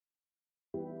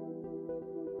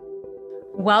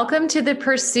Welcome to the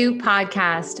Pursuit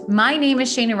Podcast. My name is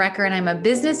Shayna Recker, and I'm a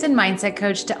business and mindset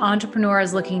coach to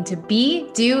entrepreneurs looking to be,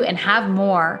 do, and have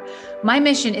more. My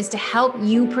mission is to help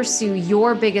you pursue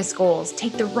your biggest goals,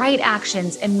 take the right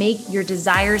actions, and make your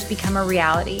desires become a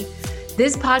reality.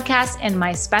 This podcast and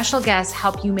my special guests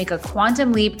help you make a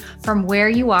quantum leap from where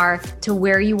you are to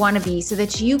where you want to be so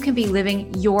that you can be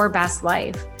living your best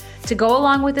life. To go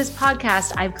along with this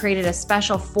podcast, I've created a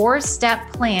special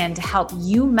 4-step plan to help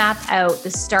you map out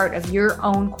the start of your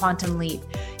own quantum leap.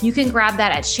 You can grab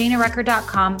that at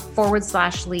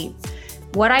shaynarecker.com/leap.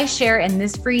 What I share in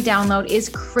this free download is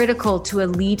critical to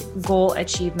elite goal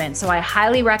achievement. So I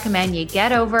highly recommend you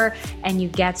get over and you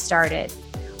get started.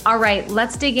 All right,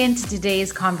 let's dig into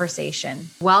today's conversation.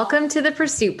 Welcome to the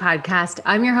Pursuit Podcast.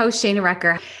 I'm your host, Shayna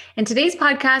Recker. And today's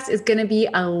podcast is going to be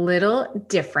a little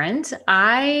different.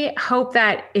 I hope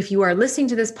that if you are listening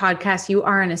to this podcast, you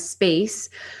are in a space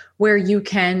where you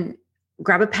can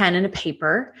grab a pen and a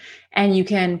paper and you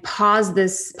can pause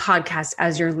this podcast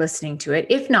as you're listening to it.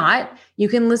 If not, you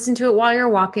can listen to it while you're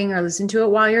walking or listen to it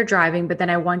while you're driving. But then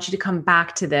I want you to come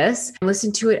back to this and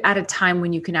listen to it at a time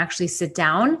when you can actually sit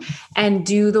down and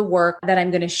do the work that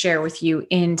I'm going to share with you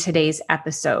in today's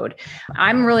episode.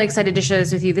 I'm really excited to share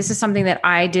this with you. This is something that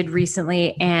I did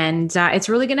recently, and it's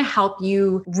really going to help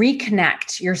you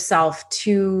reconnect yourself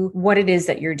to what it is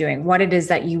that you're doing, what it is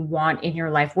that you want in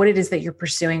your life, what it is that you're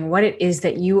pursuing, what it is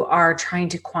that you are trying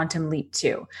to quantum leap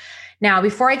to. Now,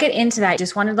 before I get into that, I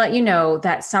just wanted to let you know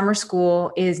that summer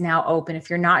school is now open. If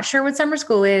you're not sure what summer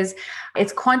school is,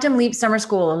 it's Quantum Leap Summer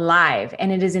School Live,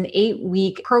 and it is an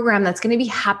 8-week program that's going to be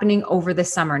happening over the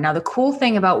summer. Now, the cool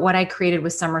thing about what I created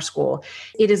with summer school,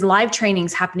 it is live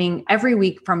trainings happening every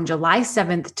week from July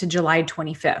 7th to July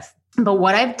 25th. But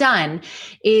what I've done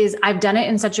is I've done it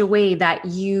in such a way that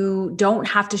you don't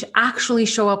have to actually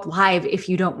show up live if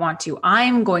you don't want to.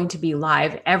 I'm going to be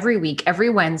live every week, every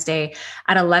Wednesday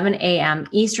at 11 a.m.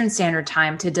 Eastern Standard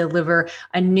Time to deliver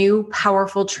a new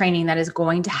powerful training that is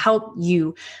going to help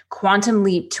you quantum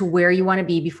leap to where you want to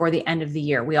be before the end of the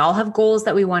year. We all have goals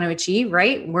that we want to achieve,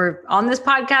 right? We're on this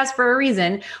podcast for a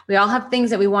reason. We all have things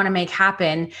that we want to make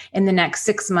happen in the next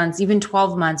 6 months, even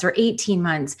 12 months or 18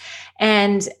 months.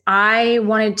 And I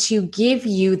wanted to give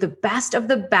you the best of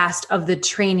the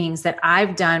trainings that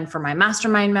I've done for my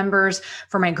mastermind members,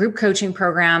 for my group coaching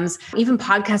programs, even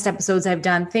podcast episodes I've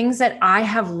done, things that I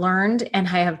have learned and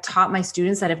I have taught my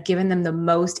students that have given them the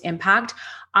most impact.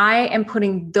 I am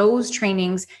putting those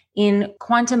trainings in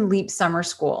Quantum Leap Summer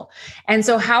School. And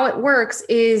so how it works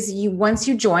is once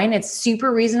you join, it's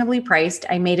super reasonably priced.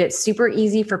 I made it super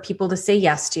easy for people to say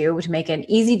yes to make an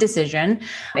easy decision.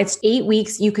 It's 8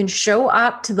 weeks. You can show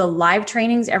up to the live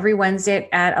trainings every Wednesday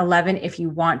at 11 if you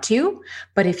want to,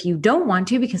 but if you don't want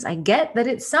to, because I get that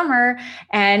it's summer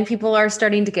and people are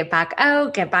starting to get back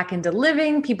out, get back into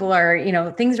living. People are,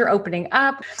 things are opening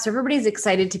up. So everybody's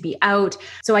excited to be out.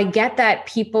 So I get that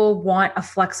people want a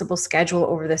flexible schedule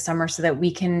over the summer so that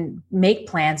we can make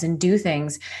plans and do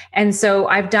things. And so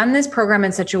I've done this program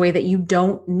in such a way that you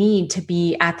don't need to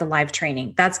be at the live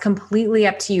training. That's completely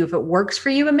up to you. If it works for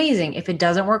you, amazing. If it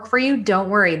doesn't work for you, don't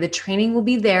worry. The training will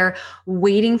be there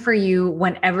waiting for you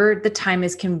whenever the time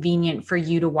is convenient for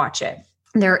you to watch it.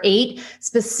 There are 8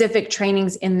 specific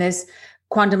trainings in this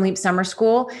Quantum Leap Summer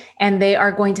School, and they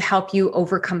are going to help you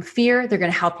overcome fear. They're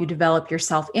going to help you develop your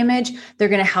self-image. They're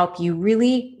going to help you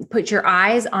really put your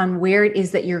eyes on where it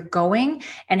is that you're going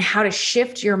and how to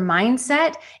shift your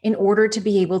mindset in order to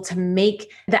be able to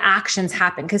make the actions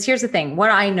happen. Because here's the thing,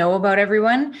 what I know about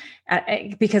everyone,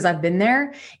 because I've been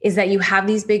there, is that you have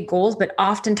these big goals, but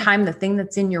oftentimes the thing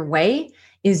that's in your way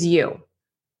is you.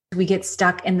 We get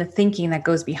stuck in the thinking that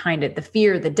goes behind it, the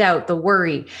fear, the doubt, the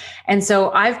worry. And so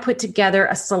I've put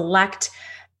together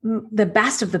the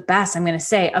best of the best, I'm going to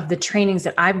say, of the trainings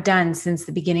that I've done since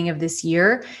the beginning of this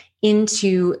year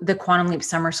into the Quantum Leap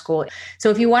Summer School. So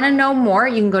if you want to know more,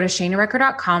 you can go to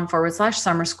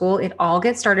shaynarecker.com/summer school. It all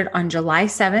gets started on July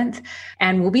 7th,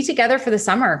 and we'll be together for the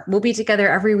summer. We'll be together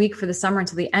every week for the summer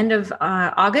until the end of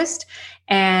August.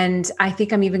 And I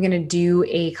think I'm even going to do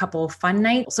a couple of fun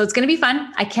nights. So it's going to be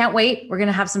fun. I can't wait. We're going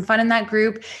to have some fun in that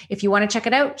group. If you want to check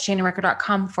it out,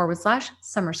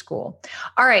 shaynarecker.com/summer school.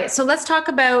 All right. So let's talk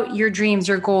about your dreams,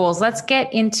 your goals. Let's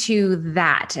get into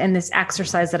that and this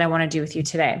exercise that I want to do with you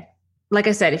today. Like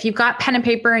I said, if you've got pen and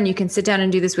paper and you can sit down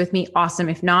and do this with me, awesome.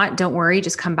 If not, don't worry.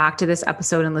 Just come back to this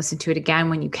episode and listen to it again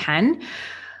when you can.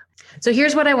 So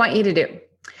here's what I want you to do.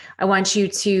 I want you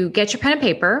to get your pen and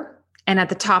paper. And at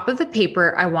the top of the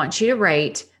paper, I want you to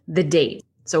write the date.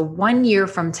 So 1 year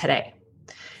from today.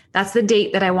 That's the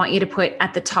date that I want you to put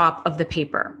at the top of the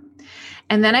paper.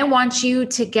 And then I want you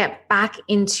to get back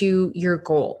into your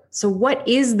goal. So what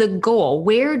is the goal?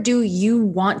 Where do you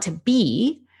want to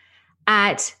be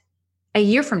at a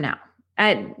year from now?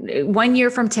 At 1 year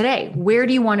from today? Where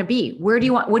do you want to be? What do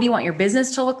you want your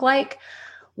business to look like?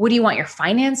 What do you want your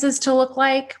finances to look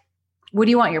like? What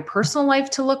do you want your personal life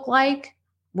to look like?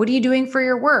 What are you doing for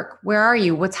your work? Where are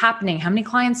you? What's happening? How many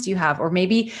clients do you have? Or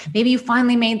maybe you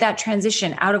finally made that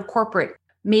transition out of corporate.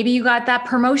 Maybe you got that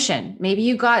promotion. Maybe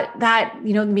you got that,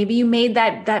 maybe you made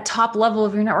that top level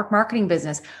of your network marketing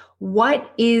business.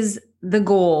 What is the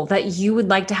goal that you would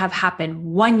like to have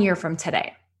happen 1 year from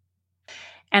today?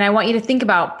 And I want you to think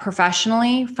about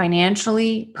professionally,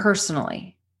 financially,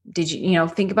 personally. Did you,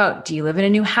 think about, do you live in a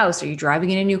new house? Are you driving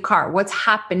in a new car? What's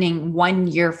happening 1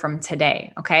 year from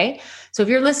today? Okay. So if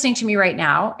you're listening to me right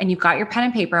now and you've got your pen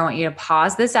and paper, I want you to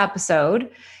pause this episode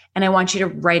and I want you to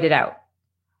write it out.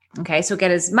 Okay. So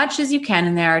get as much as you can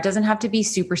in there. It doesn't have to be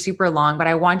super, super long, but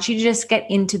I want you to just get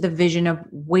into the vision of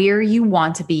where you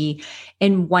want to be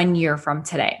in 1 year from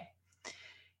today.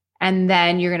 And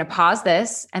then you're going to pause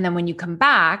this. And then when you come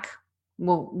back,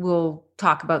 we'll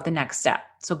talk about the next step.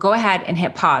 So go ahead and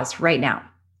hit pause right now.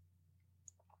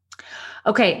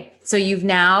 Okay. So you've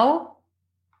now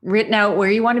written out where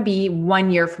you want to be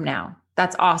 1 year from now.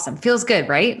 That's awesome. Feels good,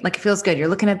 right? Like it feels good. You're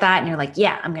looking at that and you're like,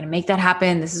 yeah, I'm going to make that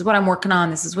happen. This is what I'm working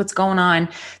on. This is what's going on.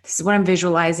 This is what I'm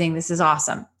visualizing. This is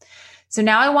awesome. So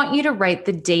now I want you to write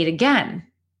the date again.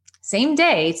 Same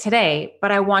day today,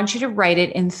 but I want you to write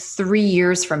it in 3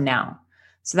 years from now.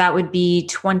 So that would be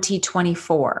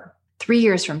 2024, 3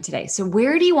 years from today. So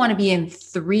where do you want to be in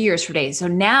 3 years from today? So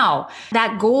now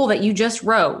that goal that you just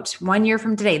wrote 1 year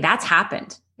from today, that's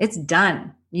happened. It's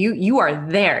done. You are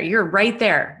there. You're right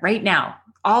there right now.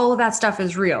 All of that stuff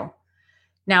is real.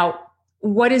 Now,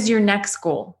 what is your next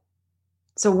goal?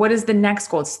 So what is the next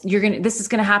goal? This is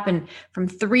going to happen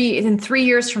in 3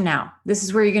 years from now. This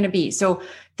is where you're going to be. So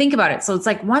think about it. So it's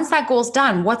like, once that goal's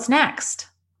done, what's next?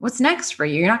 What's next for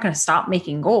you? You're not going to stop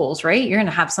making goals, right? You're going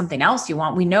to have something else you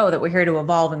want. We know that we're here to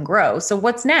evolve and grow. So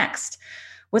what's next?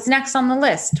 What's next on the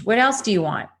list? What else do you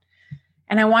want?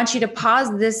 And I want you to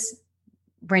pause this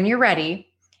when you're ready.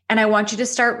 And I want you to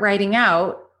start writing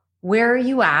out, where are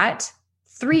you at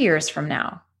 3 years from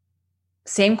now?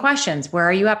 Same questions. Where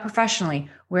are you at professionally?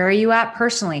 Where are you at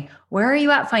personally? Where are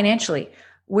you at financially?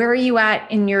 Where are you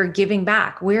at in your giving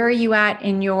back? Where are you at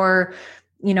in your,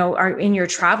 in your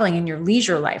traveling, in your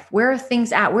leisure life? Where are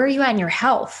things at? Where are you at in your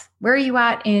health? Where are you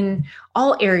at in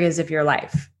all areas of your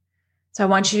life? So I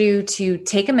want you to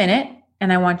take a minute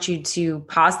and I want you to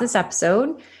pause this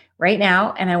episode right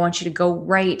now. And I want you to go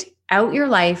write out your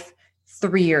life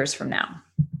 3 years from now.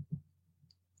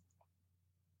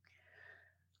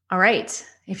 All right.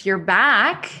 If you're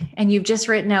back and you've just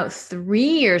written out 3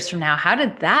 years from now, how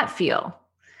did that feel?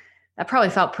 That probably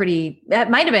felt that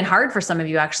might have been hard for some of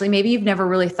you, actually. Maybe you've never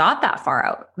really thought that far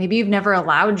out. Maybe you've never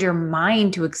allowed your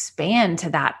mind to expand to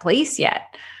that place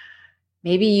yet.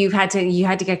 Maybe you had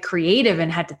to get creative and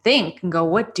had to think and go,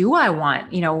 what do I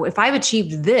want? If I've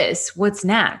achieved this, what's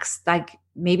next? Like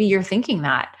maybe you're thinking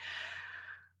that.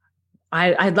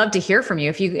 I'd love to hear from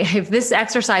you. If this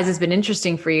exercise has been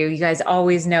interesting for you, you guys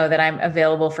always know that I'm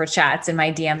available for chats in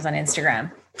my DMs on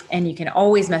Instagram. And you can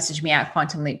always message me at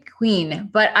Quantum Leap Queen.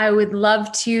 But I'd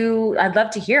love to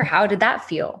hear, how did that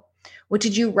feel? What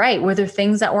did you write? Were there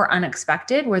things that were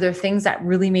unexpected? Were there things that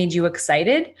really made you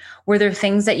excited? Were there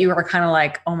things that you were kind of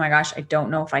like, oh my gosh, I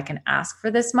don't know if I can ask for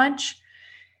this much?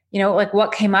 Like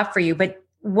what came up for you? But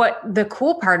what the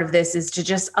cool part of this is to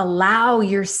just allow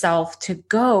yourself to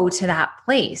go to that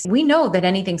place. We know that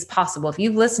anything's possible. If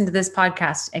you've listened to this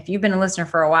podcast, if you've been a listener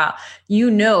for a while,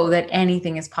 you know that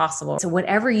anything is possible. So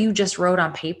whatever you just wrote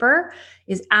on paper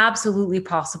is absolutely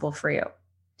possible for you.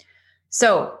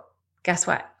 So guess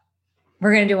what?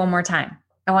 We're going to do it one more time.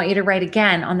 I want you to write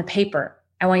again on the paper.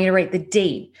 I want you to write the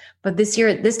date, but this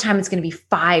time it's going to be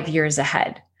 5 years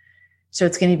ahead. So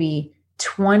it's going to be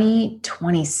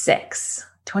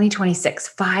 2026,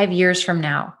 5 years from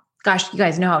now. Gosh, you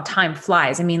guys know how time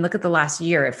flies. I mean, look at the last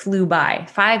year. It flew by.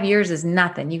 5 years is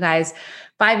nothing. You guys,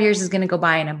 5 years is going to go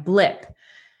by in a blip.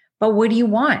 But what do you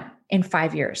want in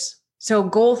 5 years? So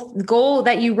goal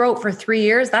that you wrote for 3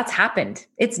 years, that's happened.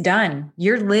 It's done.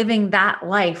 You're living that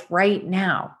life right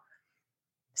now.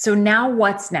 So now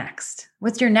what's next?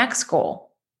 What's your next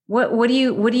goal? What are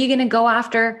you going to go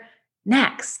after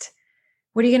next?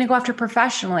 What are you going to go after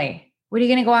professionally? What are you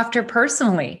going to go after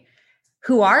personally?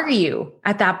 Who are you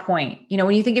at that point?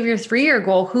 When you think of your 3-year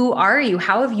goal, who are you?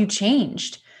 How have you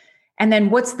changed? And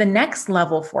then what's the next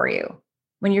level for you?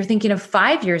 When you're thinking of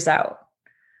 5 years out,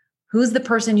 who's the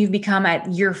person you've become at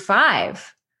year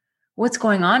 5? What's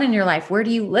going on in your life? Where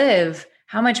do you live?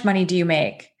 How much money do you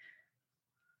make?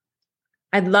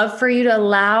 I'd love for you to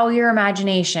allow your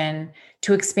imagination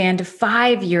to expand to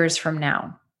 5 years from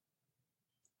now.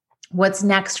 What's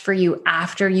next for you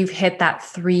after you've hit that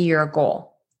 3-year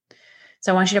goal?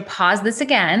 So I want you to pause this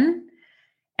again,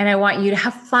 and I want you to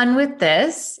have fun with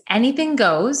this. Anything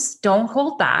goes. Don't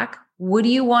hold back. What do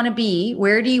you want to be?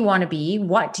 Where do you want to be?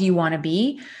 What do you want to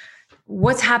be?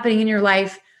 What's happening in your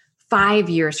life 5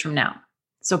 years from now?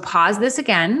 So pause this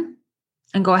again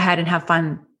and go ahead and have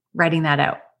fun writing that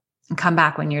out and come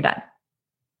back when you're done.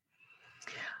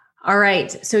 All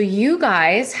right. So you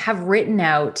guys have written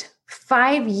out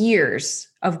 5 years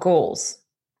of goals: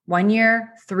 1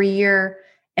 year, 3 year,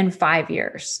 and 5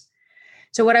 years.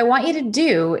 So what I want you to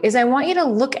do is I want you to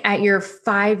look at your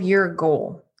 5-year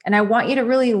goal, and I want you to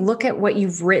really look at what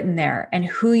you've written there and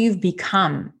who you've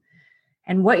become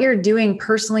and what you're doing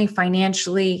personally,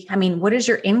 financially. I mean, what is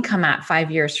your income at 5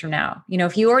 years from now?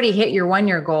 If you already hit your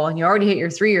 1-year goal and you already hit your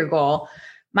 3-year goal,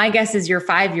 my guess is your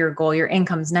 5-year goal, your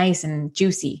income's nice and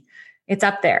juicy. It's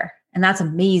up there. And that's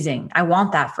amazing. I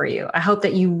want that for you. I hope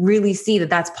that you really see that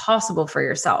that's possible for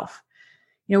yourself.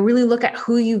 Really look at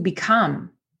who you've become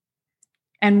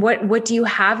and what do you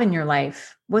have in your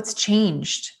life? What's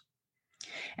changed?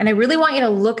 And I really want you to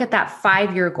look at that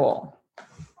 5-year goal,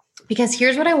 because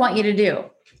here's what I want you to do.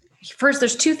 First,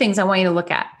 there's 2 things I want you to look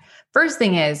at. First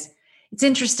thing is, it's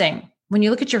interesting when you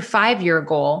look at your 5-year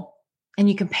goal and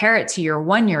you compare it to your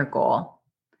 1-year goal.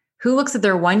 Who looks at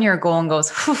their 1-year goal and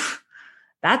goes,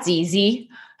 that's easy.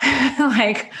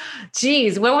 Like,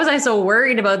 geez, what was I so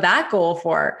worried about that goal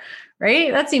for?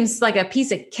 Right? That seems like a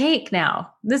piece of cake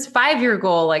now. This 5-year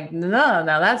goal, like, no,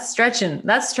 that's stretching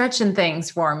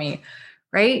things for me,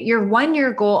 right? Your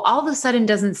 1-year goal all of a sudden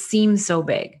doesn't seem so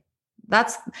big.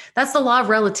 That's the law of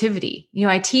relativity.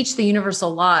 I teach the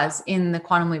universal laws in the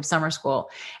Quantum Leap Summer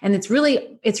School. And it's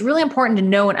really important to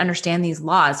know and understand these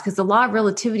laws, because the law of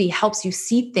relativity helps you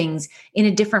see things in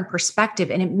a different perspective,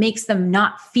 and it makes them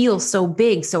not feel so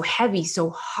big, so heavy,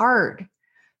 so hard.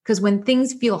 Because when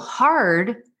things feel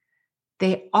hard,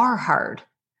 they are hard.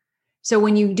 So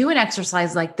when you do an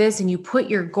exercise like this and you put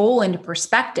your goal into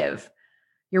perspective,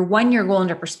 your 1-year goal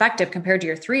into perspective compared to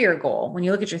your 3-year goal. When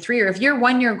you look at your 3-year, if your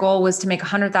 1-year goal was to make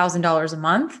 $100,000 a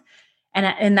month,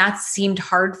 and that seemed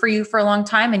hard for you for a long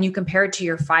time, and you compare it to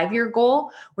your 5-year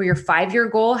goal, where your 5-year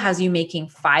goal has you making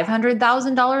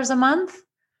 $500,000 a month,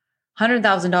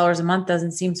 $100,000 a month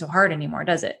doesn't seem so hard anymore,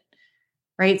 does it?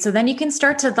 Right? So then you can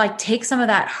start to take some of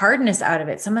that hardness out of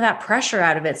it, some of that pressure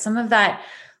out of it, some of that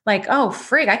oh,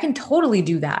 frig, I can totally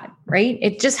do that, right?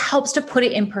 It just helps to put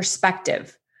it in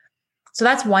perspective. So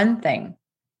that's one thing.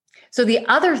 So the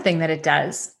other thing that it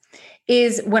does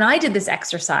is, when I did this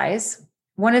exercise,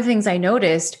 one of the things I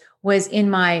noticed was in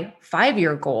my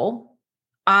 5-year goal,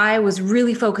 I was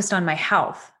really focused on my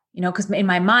health, because in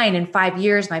my mind, in 5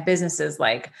 years, my business is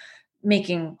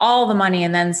making all the money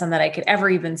and then some that I could ever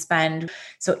even spend.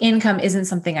 So income isn't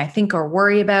something I think or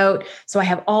worry about. So I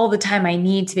have all the time I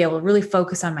need to be able to really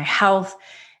focus on my health.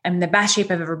 I'm in the best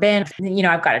shape I've ever been.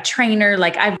 I've got a trainer.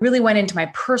 I really went into my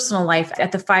personal life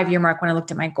at the 5-year mark when I looked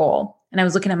at my goal, and I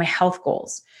was looking at my health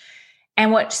goals.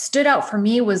 And what stood out for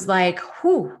me was wait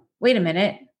a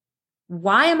minute.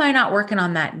 Why am I not working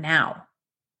on that now?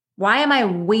 Why am I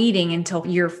waiting until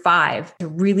year 5 to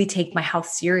really take my health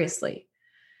seriously?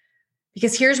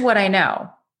 Because here's what I know.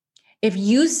 If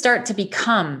you start to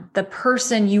become the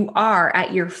person you are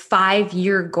at your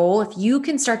 5-year goal, if you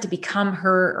can start to become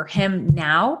her or him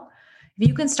now, if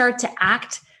you can start to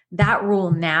act that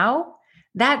role now,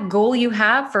 that goal you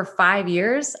have for 5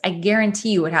 years, I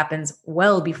guarantee you it happens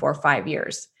well before 5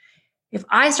 years. If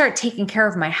I start taking care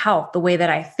of my health the way that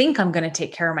I think I'm going to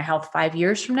take care of my health 5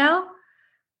 years from now,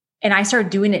 and I start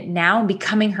doing it now and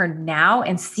becoming her now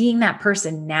and seeing that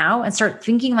person now and start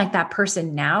thinking like that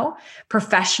person now,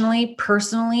 professionally,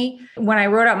 personally. When I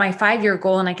wrote out my 5-year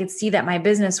goal and I could see that my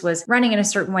business was running in a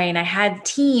certain way and I had a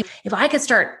team, if I could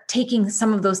start taking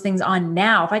some of those things on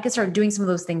now, if I could start doing some of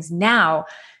those things now,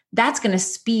 that's going to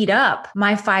speed up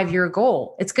my 5-year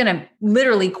goal. It's going to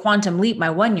literally quantum leap my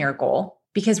 1-year goal,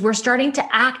 because we're starting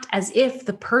to act as if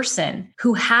the person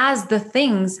who has the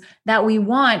things that we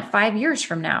want 5 years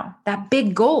from now, that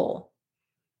big goal.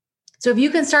 So if you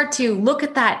can start to look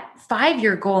at that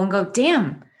 5-year goal and go,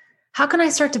 damn, how can I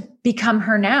start to become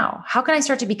her now? How can I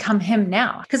start to become him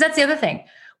now? Because that's the other thing.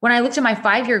 When I looked at my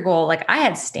 5-year goal, I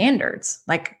had standards.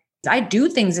 I do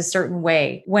things a certain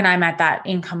way when I'm at that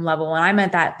income level and I'm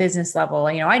at that business level.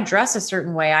 I dress a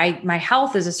certain way. My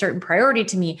health is a certain priority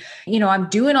to me. I'm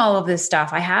doing all of this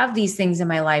stuff. I have these things in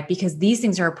my life because these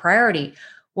things are a priority.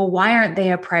 Well, why aren't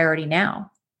they a priority now?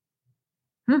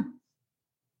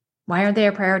 Why aren't they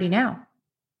a priority now?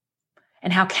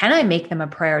 And how can I make them a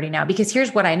priority now? Because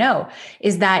here's what I know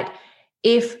is that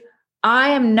if I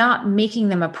am not making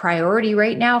them a priority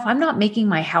right now, if I'm not making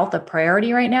my health a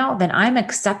priority right now, then I'm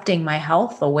accepting my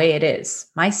health the way it is.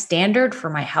 My standard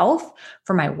for my health,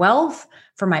 for my wealth,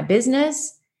 for my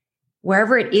business,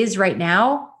 wherever it is right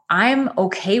now, I'm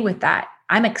okay with that.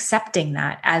 I'm accepting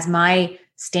that as my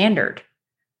standard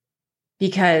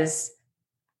because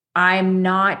I'm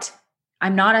not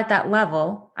at that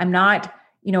level. I'm not,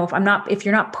 if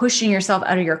you're not pushing yourself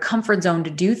out of your comfort zone to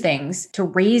do things, to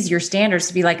raise your standards,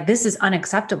 to be like, this is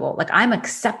unacceptable. Like I'm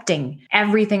accepting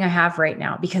everything I have right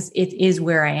now because it is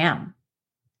where I am.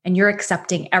 And you're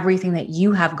accepting everything that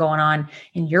you have going on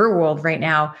in your world right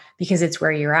now because it's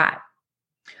where you're at.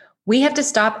 We have to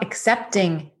stop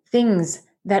accepting things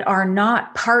that are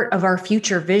not part of our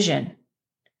future vision.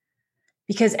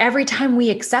 Because every time we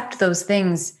accept those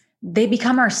things, they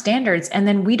become our standards and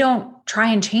then we don't try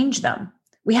and change them.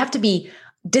 We have to be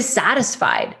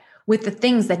dissatisfied with the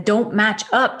things that don't match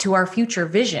up to our future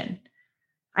vision.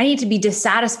 I need to be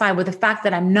dissatisfied with the fact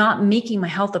that I'm not making my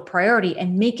health a priority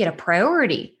and make it a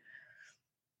priority.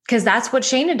 Because that's what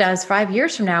Shayna does 5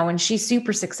 years from now when she's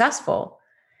super successful.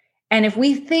 And if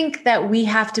we think that we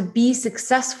have to be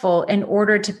successful in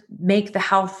order to make the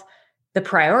health the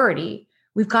priority,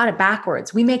 we've got it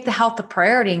backwards. We make the health the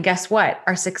priority, and guess what?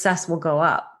 Our success will go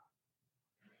up.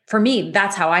 For me,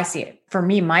 that's how I see it. For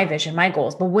me, my vision, my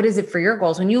goals. But what is it for your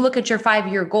goals? When you look at your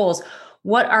 5-year goals,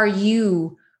 what are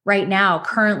you right now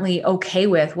currently okay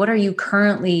with? What are you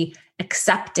currently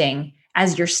accepting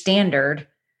as your standard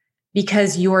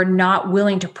because you're not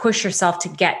willing to push yourself to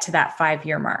get to that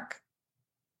 5-year mark?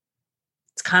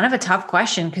 It's kind of a tough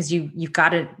question because you've got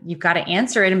to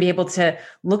answer it and be able to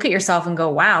look at yourself and go,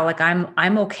 wow, like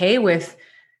I'm okay with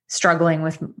struggling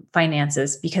with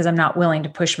finances because I'm not willing to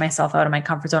push myself out of my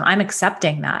comfort zone. I'm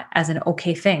accepting that as an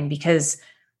okay thing because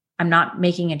I'm not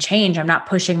making a change. I'm not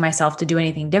pushing myself to do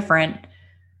anything different.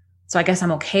 So I guess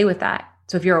I'm okay with that.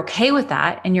 So if you're okay with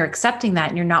that and you're accepting that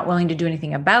and you're not willing to do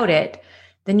anything about it,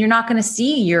 then you're not going to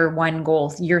see your 1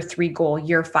 goal, your 3 goal,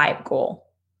 your 5 goal.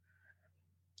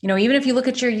 Even if you look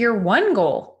at your year 1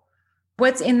 goal,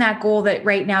 what's in that goal that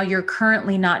right now you're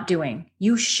currently not doing?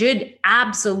 You should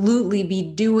absolutely be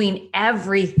doing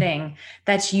everything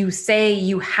that you say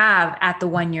you have at the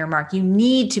 1-year mark. You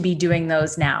need to be doing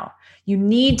those now. You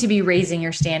need to be raising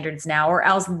your standards now, or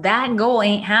else that goal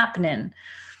ain't happening.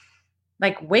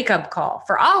 Like wake up call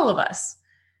for all of us.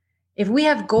 If we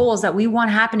have goals that we want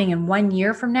happening in 1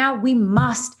 year from now, we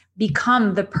must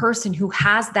become the person who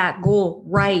has that goal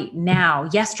right now,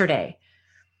 yesterday.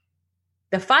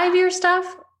 The 5-year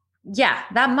stuff, yeah,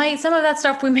 some of that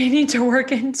stuff we may need to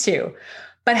work into.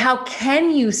 But how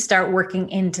can you start working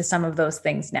into some of those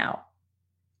things now?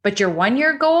 But your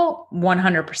 1-year goal,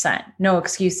 100%, no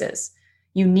excuses.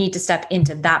 You need to step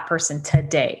into that person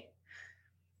today.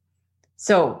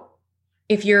 So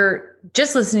if you're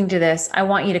just listening to this, I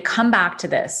want you to come back to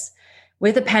this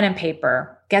with a pen and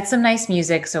paper, get some nice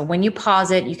music. So when you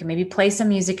pause it, you can maybe play some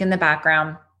music in the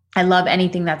background. I love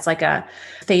anything that's like a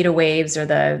theta waves, or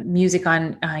the music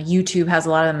on YouTube has a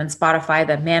lot of them, and Spotify,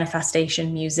 the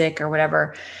manifestation music or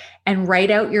whatever, and write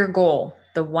out your goal,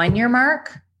 the 1-year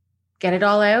mark, get it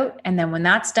all out. And then when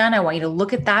that's done, I want you to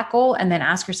look at that goal and then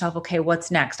ask yourself, okay,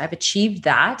 what's next? I've achieved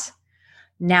that.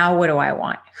 Now, what do I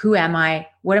want? Who am I?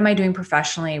 What am I doing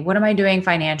professionally? What am I doing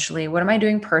financially? What am I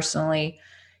doing personally?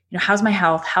 How's my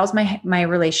health? How's my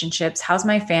relationships? How's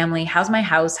my family? How's my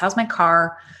house? How's my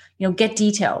car? Get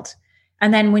detailed.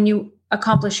 And then when you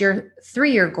accomplish your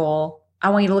 3-year goal, I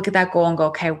want you to look at that goal and go,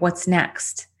 okay, what's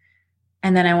next?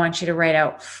 And then I want you to write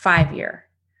out 5-year.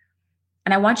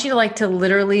 And I want you to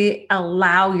literally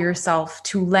allow yourself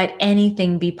to let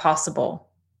anything be possible.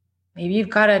 Maybe you've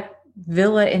got a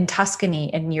villa in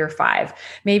Tuscany in year 5.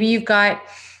 Maybe you've got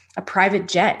a private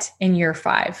jet in year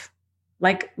 5.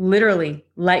 Literally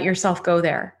let yourself go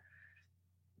there.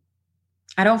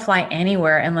 I don't fly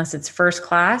anywhere unless it's first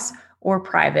class or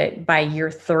private by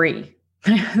year 3.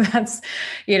 That's,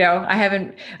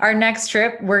 our next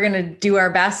trip, we're going to do our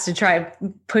best to try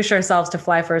push ourselves to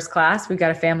fly first class. We've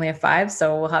got a family of 5,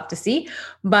 so we'll have to see.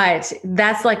 But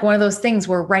that's one of those things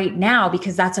where right now,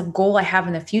 because that's a goal I have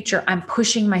in the future, I'm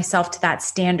pushing myself to that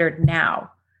standard now.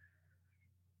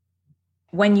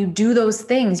 When you do those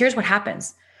things, here's what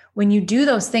happens. When you do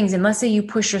those things, and let's say you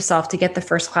push yourself to get the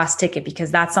first class ticket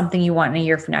because that's something you want in a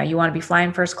year from now. You want to be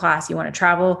flying first class. You want to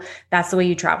travel. That's the way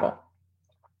you travel.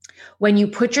 When you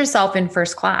put yourself in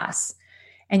first class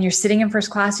and you're sitting in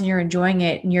first class and you're enjoying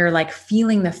it and you're like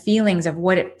feeling the feelings of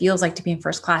what it feels like to be in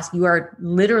first class, you are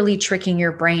literally tricking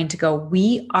your brain to go,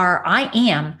 I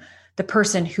am the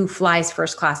person who flies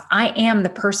first class. I am the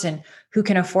person who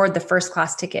can afford the first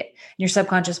class ticket. And your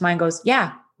subconscious mind goes,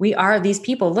 yeah, we are these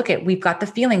people. Look we've got the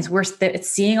feelings.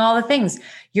 It's seeing all the things.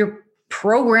 You're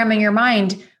programming your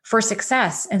mind for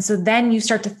success. And so then you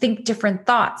start to think different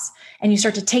thoughts and you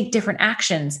start to take different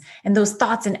actions. And those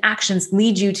thoughts and actions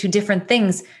lead you to different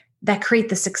things that create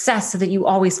the success so that you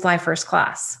always fly first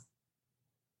class.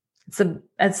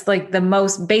 It's like the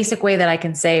most basic way that I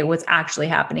can say what's actually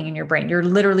happening in your brain. You're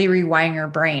literally rewiring your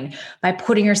brain by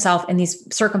putting yourself in these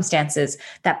circumstances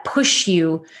that push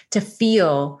you to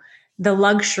feel the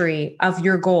luxury of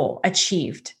your goal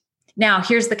achieved. Now,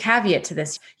 here's the caveat to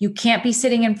this. You can't be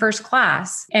sitting in first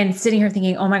class and sitting here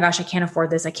thinking, oh my gosh, I can't afford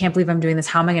this. I can't believe I'm doing this.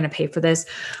 How am I going to pay for this?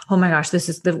 Oh my gosh, this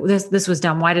was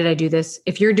dumb. Why did I do this?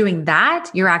 If you're doing that,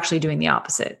 you're actually doing the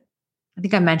opposite. I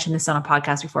think I mentioned this on a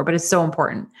podcast before, but it's so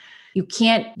important. You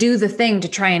can't do the thing to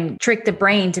try and trick the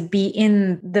brain to be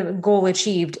in the goal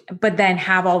achieved, but then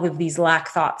have all of these lack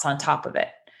thoughts on top of it.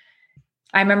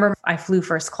 I remember I flew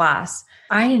first class.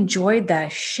 I enjoyed the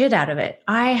shit out of it.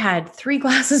 I had 3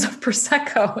 glasses of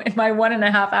Prosecco in my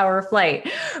 1.5 hour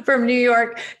flight from New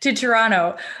York to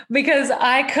Toronto because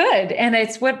I could. And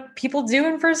it's what people do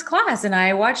in first class. And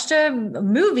I watched a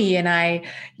movie and I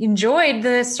enjoyed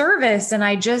the service and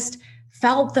I just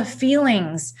felt the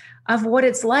feelings of what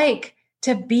it's like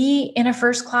to be in a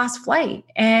first class flight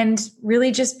and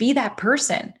really just be that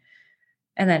person.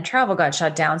 And then travel got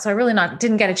shut down. So I really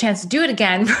didn't get a chance to do it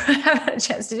again. I haven't had a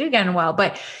chance to do it again in a while.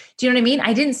 But do you know what I mean?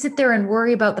 I didn't sit there and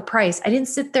worry about the price. I didn't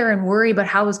sit there and worry about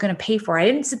how I was going to pay for it. I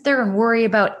didn't sit there and worry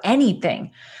about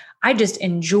anything. I just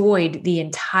enjoyed the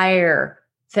entire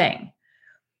thing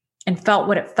and felt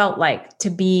what it felt like to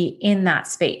be in that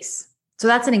space. So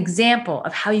that's an example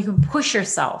of how you can push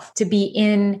yourself to be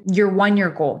in your 1-year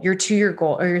goal, your 2-year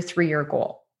goal, or your 3-year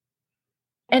goal.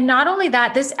 And not only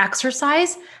that, this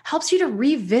exercise helps you to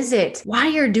revisit why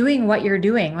you're doing what you're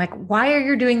doing. Like, why are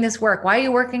you doing this work? Why are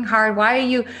you working hard? Why are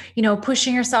you,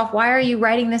 pushing yourself? Why are you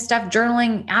writing this stuff,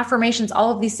 journaling, affirmations,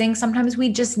 all of these things? Sometimes we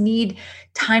just need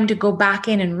time to go back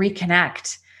in and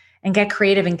reconnect and get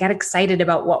creative and get excited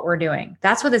about what we're doing.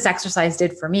 That's what this exercise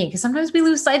did for me. Because sometimes we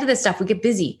lose sight of this stuff. We get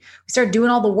busy. We start doing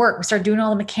all the work. We start doing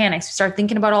all the mechanics. We start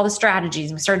thinking about all the strategies.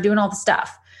 And we start doing all the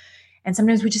stuff. And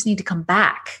sometimes we just need to come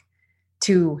back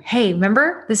to, hey,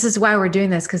 remember, this is why we're doing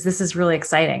this, because this is really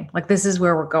exciting. Like, this is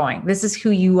where we're going. This is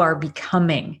who you are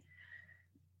becoming.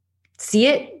 See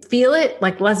it, feel it,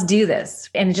 like, let's do this.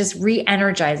 And it just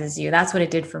re-energizes you. That's what it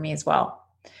did for me as well.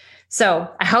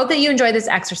 So I hope that you enjoyed this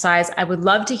exercise. I would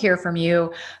love to hear from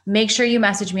you. Make sure you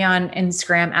message me on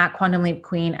Instagram at Quantum Leap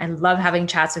Queen. I love having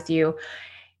chats with you.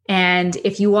 And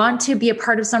if you want to be a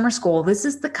part of summer school, this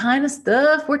is the kind of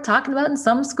stuff we're talking about in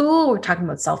summer school. We're talking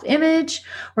about self-image.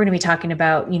 We're going to be talking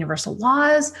about universal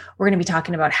laws. We're going to be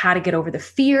talking about how to get over the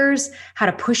fears, how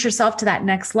to push yourself to that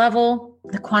next level,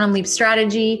 the quantum leap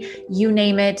strategy, you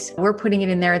name it. We're putting it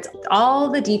in there. It's all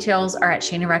the details are at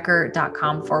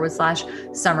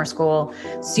shanarecker.com/summer school.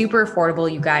 Super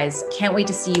affordable, you guys. Can't wait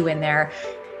to see you in there.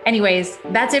 Anyways,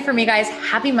 that's it for me, guys.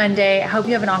 Happy Monday. I hope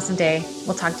you have an awesome day.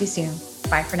 We'll talk to you soon.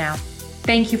 Bye for now.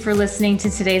 Thank you for listening to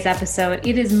today's episode.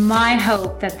 It is my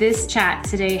hope that this chat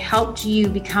today helped you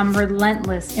become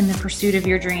relentless in the pursuit of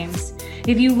your dreams.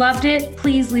 If you loved it,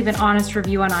 please leave an honest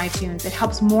review on iTunes. It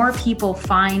helps more people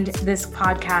find this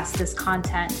podcast, this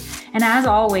content. And as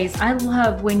always, I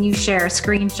love when you share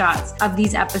screenshots of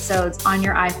these episodes on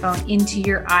your iPhone into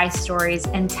your iStories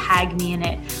and tag me in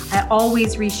it. I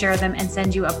always reshare them and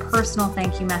send you a personal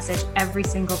thank you message every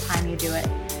single time you do it.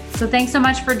 So thanks so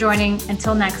much for joining.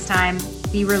 Until next time,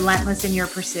 be relentless in your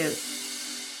pursuit.